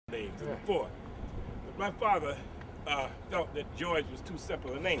to before. But my father felt that George was too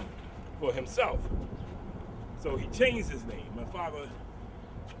simple a name for himself. So he changed his name. My father,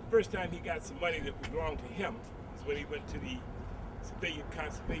 first time he got some money that belonged to him was when he went to the Civilian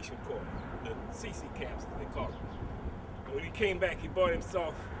Conservation Corps, the CC camps, as they call them. And when he came back, he bought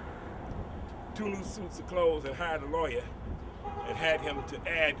himself 2 new suits of clothes and hired a lawyer and had him to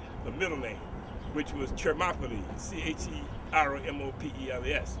add a middle name, which was Chermopolis,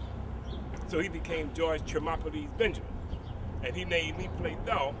 C-H-E-R-M-O-P-E-L-E-S. So he became George Chermopolis Benjamin. And he named me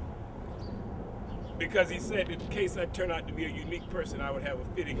Playthell because he said that in case I turned out to be a unique person, I would have a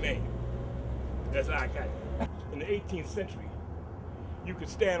fitting name. That's how I got it. In the 18th century, you could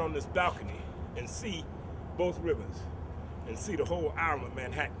stand on this balcony and see both rivers and see the whole island of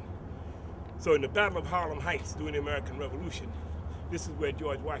Manhattan. So in the Battle of Harlem Heights during the American Revolution, this is where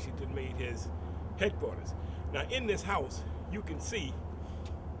George Washington made his headquarters. Now in this house, you can see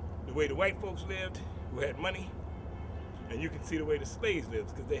the way the white folks lived who had money, and you can see the way the slaves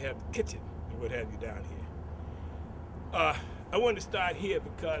lived because they have the kitchen and what have you down here. I wanted to start here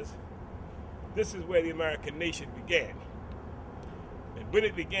because this is where the American nation began. And when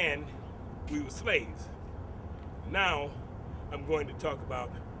it began, we were slaves. Now, I'm going to talk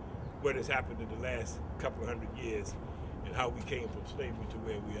about what has happened in the last couple of 100 years and how we came from slavery to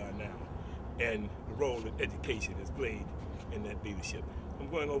where we are now, and the role that education has played in that leadership. I'm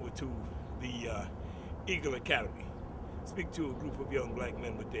going over to the Eagle Academy, speak to a group of young black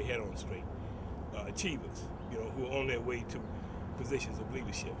men with their head on straight, achievers, you know, who are on their way to positions of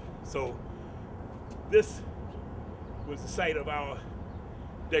leadership. So this was the site of our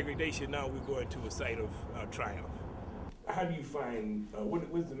degradation. Now we're going to a site of our triumph. How do you find,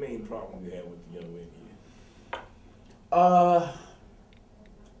 what's the main problem you have with the young men here?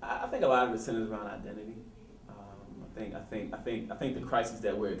 I think a lot of it centers around identity. I think the crisis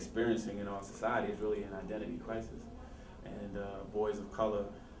that we're experiencing in our society is really an identity crisis, and boys of color.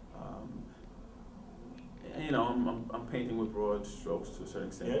 You know, I'm painting with broad strokes to a certain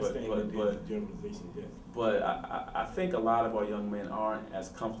extent, but I think a lot of our young men aren't as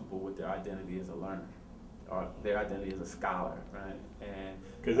comfortable with their identity as a learner, or their identity as a scholar, right? And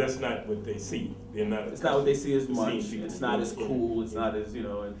because that's not what they see. They're not. It's not what they see as much. It's not as cool. It's not as, you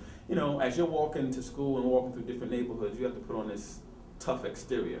know, and you know, as you're walking to school and walking through different neighborhoods, you have to put on this tough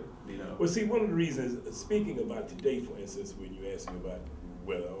exterior, you know. Well, see, one of the reasons, speaking about today, for instance, when you ask me about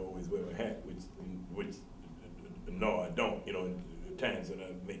whether I always wear a hat, which no, I don't. You know, at times when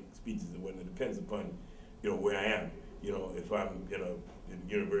I make speeches and whatnot, it depends upon, you know, where I am. You know, if I'm in a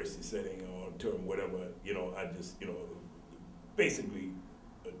university setting or term, whatever, you know, I just, you know, basically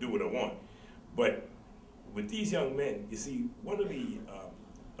do what I want. But with these young men, you see, one of the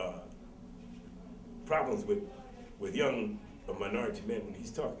problems with young minority men when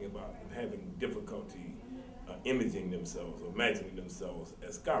he's talking about them having difficulty imaging themselves or imagining themselves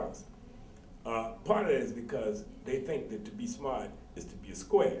as scholars. Part of it is because they think that to be smart is to be a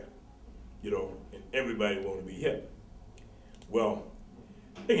square, you know, and everybody want to be hip. Well,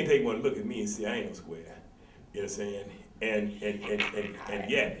 they can take one look at me and see I ain't no square, you know what I'm saying? And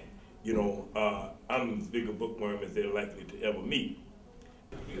yet, you know, I'm as big a bookworm as they're likely to ever meet.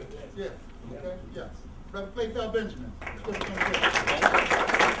 Yeah, okay, yes. Brother Playthell Benjamin.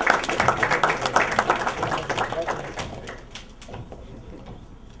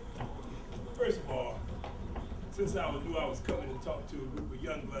 First of all, since I knew I was coming to talk to a group of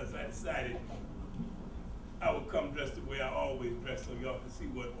young bloods, I decided I would come dressed the way I always dress so y'all can see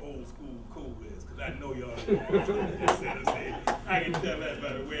what old school cool is, because I know y'all. I can tell that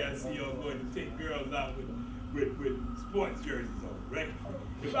by the way I see y'all going to take girls out with sports jerseys on, right?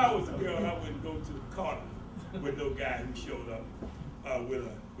 If I was a girl, I wouldn't go to the corner with no guy who showed up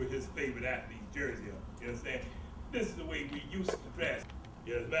with his favorite athlete's jersey on. You understand? This is the way we used to dress.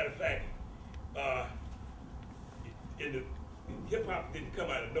 You know, as a matter of fact, hip hop didn't come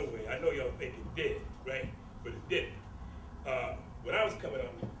out of nowhere. I know y'all think it did, right? But it didn't. When I was coming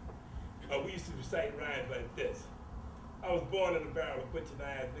up, we used to recite rhymes like this. I was born in a barrel of butcher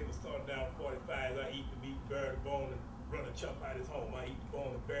knives. They were starting down 45s. I eat the meat, bury the bone, and run a chump out his home. I eat the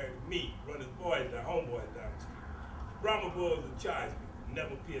bone and bury the meat, run his boys, their homeboys down the street. Brahma boys would charge me,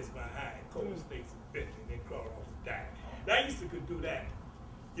 never pierced my hide, cold steaks and bit me, then crawl off and die. Now I used to could do that,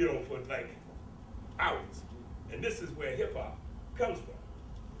 you know, for like hours. And this is where hip hop comes from.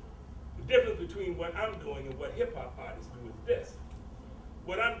 The difference between what I'm doing and what hip hop artists do is this.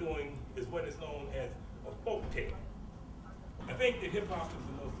 What I'm doing is what is known as a folk tale. I think that hip hop is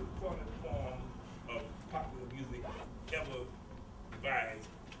the most important form of popular music ever devised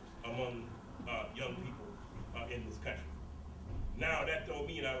among young people in this country. Now that don't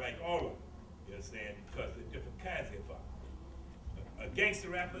mean I like all understand, because there are different kinds of hip-hop. Gangster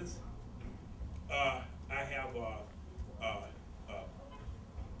rappers, I have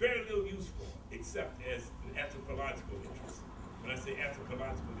very little use for, except as an anthropological interest. When I say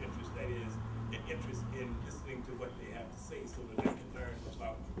anthropological interest, that is an interest in listening to what they have to say so that they can learn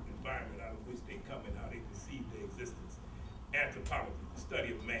about the environment out of which they come and how they perceive their existence. Anthropology, the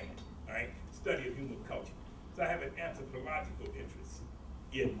study of man, all right? Study of human culture. So I have an anthropological interest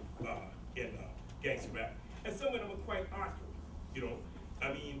in gangster rap. And some of them are quite artful, you know.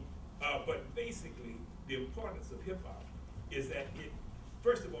 I mean, but basically, the importance of hip hop is that it,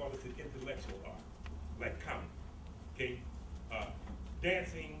 first of all, it's an intellectual art, like comedy, okay?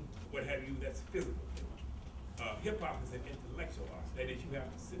 Dancing, what have you, that's physical. Hip hop is an intellectual art. That is, you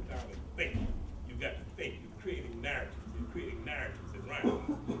have to sit down and think. You've got to think. You're creating narratives. You're creating narratives and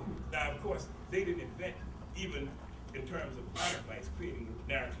rhymes. Now, of course, they didn't invent, even in terms of artifacts, creating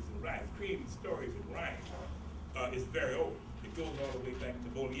narratives and rhymes. Creating stories and rhymes is very old. It goes all the way back to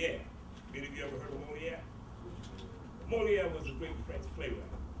Molière. Any of you ever heard of Molière? Molière was a great French playwright,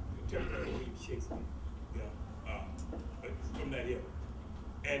 contemporary of Shakespeare, you know, from that era.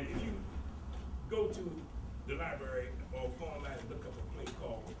 And if you go to the library or go online and look up a play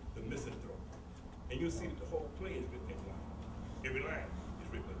called The Misanthrope, and you'll see that the whole play is written in rhyme. Every line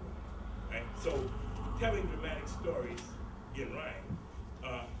is written in rhyme, right? So telling dramatic stories in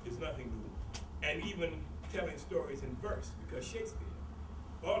rhyme is nothing new. And even telling stories in verse, because Shakespeare,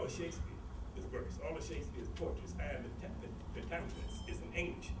 all of Shakespeare is verse. All of Shakespeare's poetry, I am the Tempest is in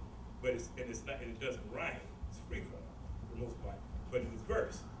English, but it doesn't rhyme. It's free form for the most part. But it is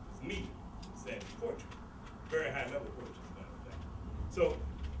verse, it's meter, it's that poetry, very high level poetry, as a matter of fact. So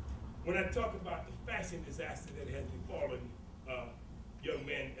when I talk about the fashion disaster that has befallen young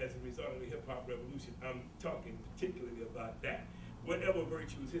men as a result of the hip hop revolution, I'm talking particularly about that. Whatever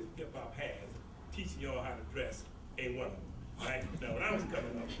virtues hip hop has, teaching y'all how to dress ain't one of them. Right? Now, when I was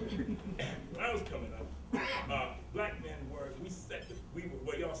coming up, black men were,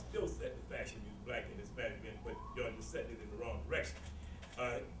 well, y'all still set the fashion music, black and Hispanic men, but y'all just set it in the wrong direction.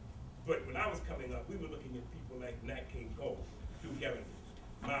 But when I was coming up, we were looking at people like Nat King Cole, Duke Ellington,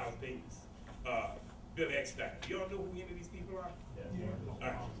 Miles Davis, Billy Eckstine. Y'all know who any of these people are? Yeah. All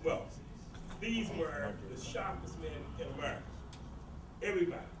right. Well, these were the sharpest men in America.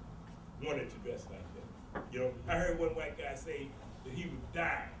 Everybody wanted to dress like that. You know, I heard one white guy say that he would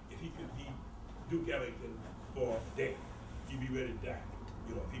die if he could be Duke Ellington for a day. He'd be ready to die,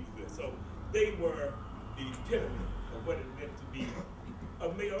 you know, if he could do it. So they were the epitome of what it meant to be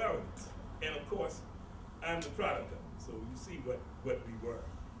a male element. And of course, I'm the product of it. So you see what we were.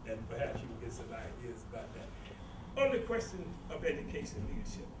 And perhaps you can get some ideas about that. On the question of education and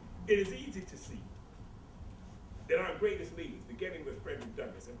leadership, it is easy to see that our greatest leaders, beginning with Frederick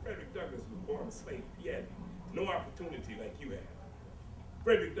Douglass, and Frederick Douglass was born a slave. He had no opportunity like you have.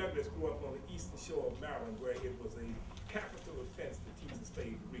 Frederick Douglass grew up on the eastern shore of Maryland, where it was a capital offense to teach a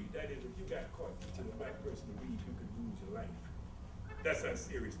slave to read. That is, if you got caught teaching a black person to read, you could lose your life. That's how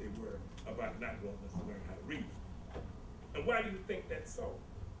serious they were about not wanting us to learn how to read. And why do you think that's so?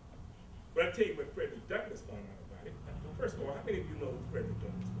 Well, I'll tell you what Frederick Douglass found out about it. First of all, how many of you know who Frederick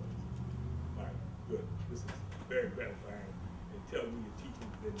Douglass was? All right, good. This is very gratifying and telling me your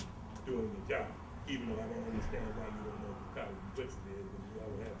teaching's been doing your job, even though I don't understand why you don't know who College Woodson is, and we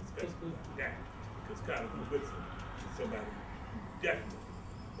all have discussions about that, because College Woodson is somebody who definitely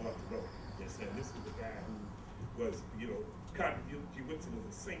ought to know. Yes, and this is the guy who was, you know, College Woodson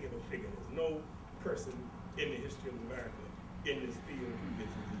is a singular figure. There's no person in the history of America in this field who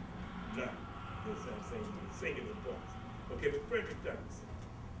gets his equal. None. You know what I'm saying? Singular importance. Okay, but Frederick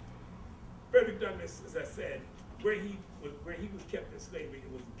Douglass, as I said, where he was kept in slavery,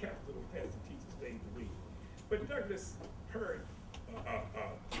 it was a capital offense to teach a slave to read. But Douglass heard,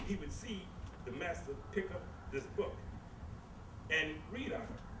 he would see the master pick up this book and read out of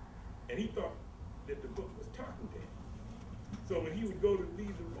it. And he thought that the book was talking to him. So when he would go to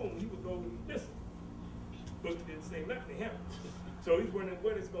leave the room, he would go to listen. The book didn't say nothing to him. So he's wondering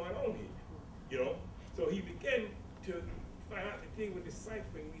what is going on here, you know? So he began to find out that they were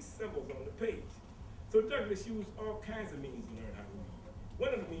deciphering these symbols on the page. So Douglass used all kinds of means to learn how to read.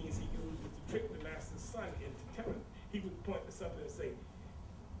 One of the means he used was to trick the master's son into telling him. He would point to something and say,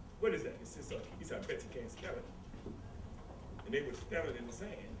 what is that? He said, I bet you can't spell it. And they would spell it in the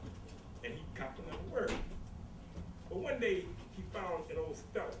sand, and he'd copy another word. But one day, he found an old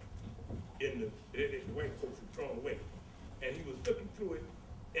speller in the white folks had thrown away. And he was looking through it,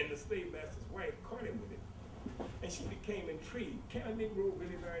 and the slave master's wife caught him with it. And she became intrigued. Can a Negro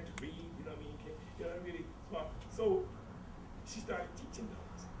really learn to read? You know what I mean? Really smart. So she started teaching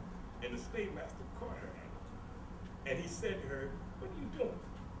those. And the slave master caught her at it. And he said to her, "What are you doing?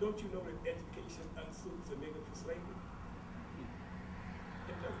 Don't you know that education unsuits a nigger for slavery?"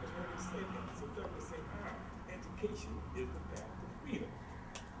 And Douglas heard him say that. So Douglas said, education is the path to freedom.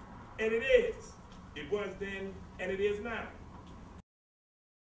 And it is. It was then, and it is now.